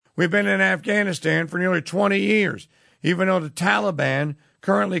We've been in Afghanistan for nearly 20 years, even though the Taliban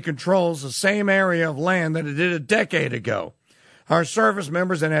currently controls the same area of land that it did a decade ago. Our service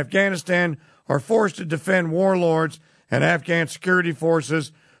members in Afghanistan are forced to defend warlords and Afghan security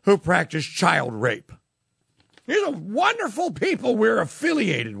forces who practice child rape. These are wonderful people we're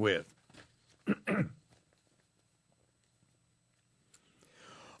affiliated with.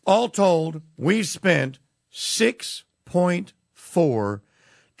 All told, we've spent $6.4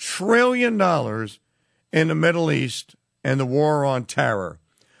 trillion in the Middle East and the war on terror.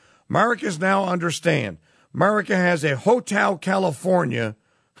 Americans now understand. America has a Hotel California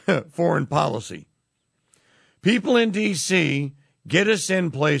foreign policy. People in D.C. get us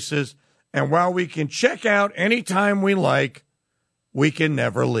in places, and while we can check out anytime we like, we can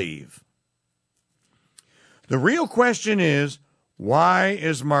never leave. The real question is, why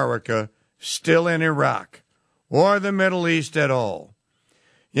is America still in Iraq or the Middle East at all?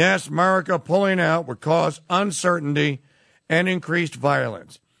 Yes, America pulling out would cause uncertainty and increased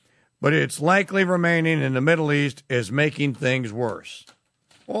violence, but its likely remaining in the Middle East is making things worse.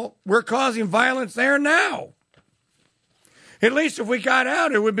 Well, we're causing violence there now. At least if we got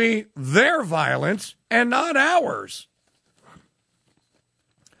out, it would be their violence and not ours.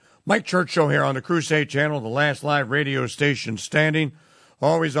 Mike Church Show here on the Crusade Channel, the last live radio station standing,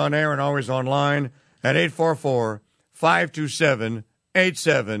 always on air and always online at 844-527-8723.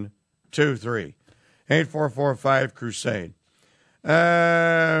 844-5-CRUSADE.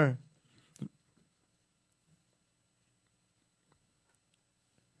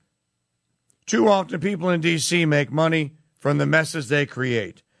 Too often people in D.C. make money from the messes they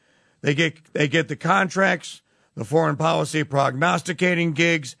create. They get the contracts, the foreign policy prognosticating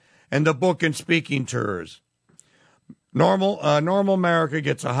gigs, and the book and speaking tours. Normal America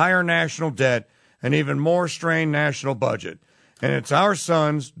gets a higher national debt and even more strained national budget. And it's our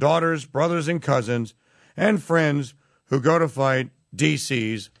sons, daughters, brothers, and cousins, and friends who go to fight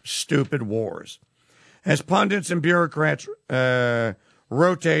D.C.'s stupid wars. As pundits and bureaucrats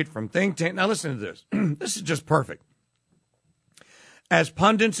rotate from think tank... Now listen to this. This is just perfect. As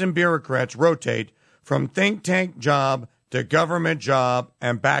pundits and bureaucrats rotate from think tank job to government job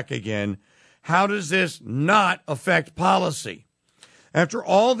and back again, how does this not affect policy? After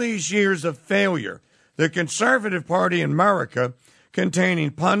all these years of failure, the Conservative Party in America,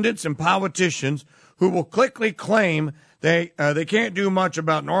 containing pundits and politicians who will quickly claim they can't do much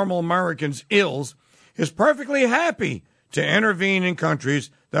about normal Americans' ills, is perfectly happy to intervene in countries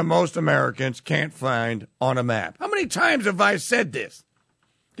that most Americans can't find on a map. How many times have I said this?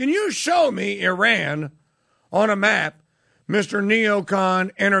 Can you show me Iran on a map, Mr.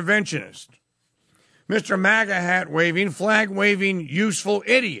 Neocon interventionist? Mr. MAGA hat waving, flag waving, useful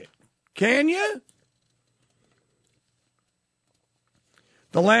idiot. Can you?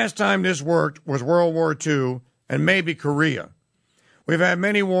 The last time this worked was World War II and maybe Korea. We've had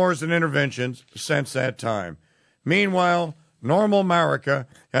many wars and interventions since that time. Meanwhile, normal America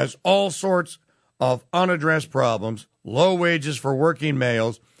has all sorts of unaddressed problems, low wages for working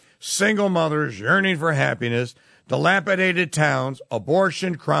males, single mothers yearning for happiness, dilapidated towns,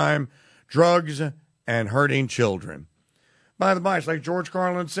 abortion, crime, drugs, and hurting children. By the by, it's like George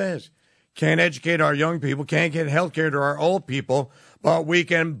Carlin says, can't educate our young people, can't get health care to our old people, but we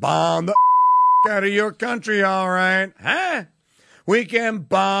can bomb the out of your country, all right? Huh? We can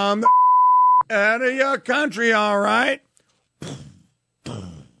bomb the out of your country, all right?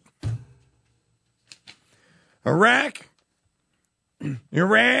 Iraq,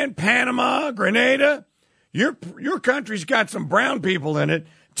 Iran, Panama, Grenada, your country's got some brown people in it.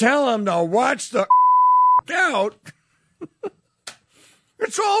 Tell them to watch the out.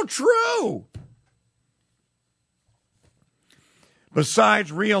 It's all true.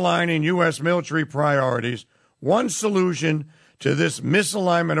 Besides realigning U.S. military priorities, one solution to this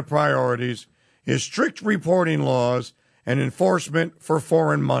misalignment of priorities is strict reporting laws and enforcement for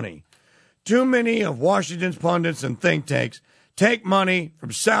foreign money. Too many of Washington's pundits and think tanks take money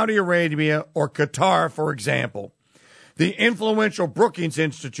from Saudi Arabia or Qatar, for example. The influential Brookings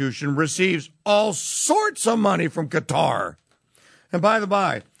Institution receives all sorts of money from Qatar. And by the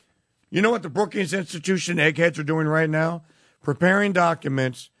by, you know what the Brookings Institution eggheads are doing right now? Preparing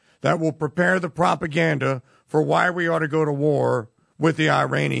documents that will prepare the propaganda for why we ought to go to war with the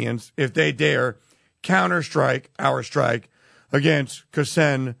Iranians if they dare counter-strike our strike against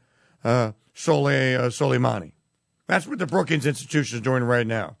Qasem Soleimani. That's what the Brookings Institution is doing right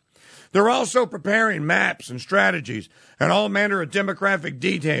now. They're also preparing maps and strategies and all manner of demographic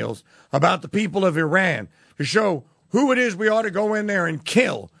details about the people of Iran to show who it is we ought to go in there and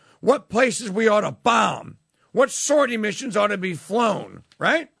kill, what places we ought to bomb, what sortie missions ought to be flown,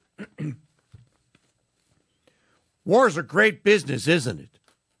 right? War is a great business, isn't it?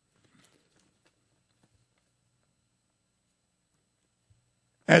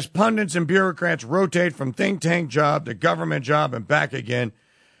 As pundits and bureaucrats rotate from think tank job to government job and back again,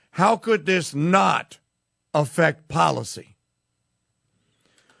 how could this not affect policy?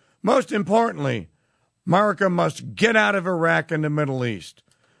 Most importantly, America must get out of Iraq and the Middle East.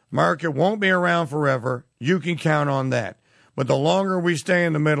 America won't be around forever. You can count on that. But the longer we stay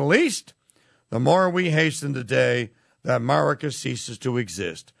in the Middle East, the more we hasten the day that America ceases to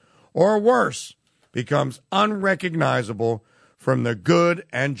exist. Or worse, becomes unrecognizable from the good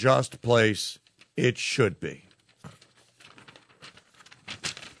and just place it should be.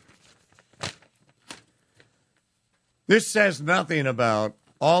 This says nothing about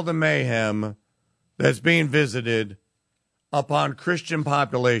all the mayhem that's being visited upon Christian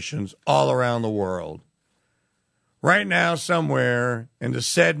populations all around the world. Right now, somewhere in the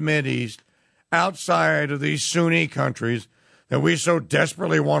said Mideast, outside of these Sunni countries that we so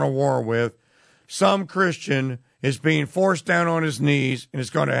desperately want a war with, some Christian is being forced down on his knees and is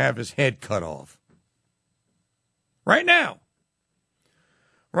going to have his head cut off. Right now.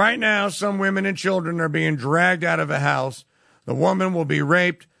 Right now, some women and children are being dragged out of a house. The woman will be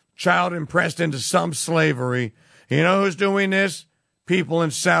raped, child impressed into some slavery. You know who's doing this? People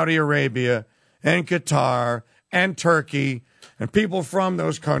in Saudi Arabia and Qatar and Turkey and people from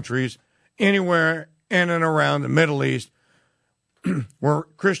those countries anywhere in and around the Middle East where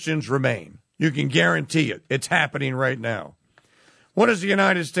Christians remain. You can guarantee it. It's happening right now. What does the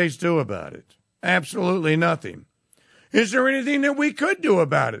United States do about it? Absolutely nothing. Is there anything that we could do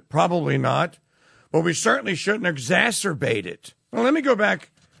about it? Probably not. But we certainly shouldn't exacerbate it. Well, let me go back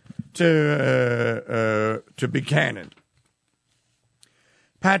to Buchanan.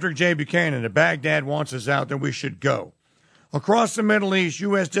 Patrick J. Buchanan of Baghdad wants us out, then we should go. Across the Middle East,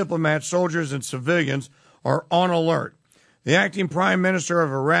 U.S. diplomats, soldiers, and civilians are on alert. The acting prime minister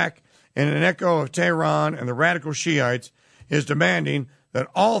of Iraq, in an echo of Tehran and the radical Shiites, is demanding that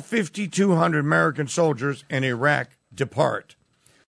all 5,200 American soldiers in Iraq depart.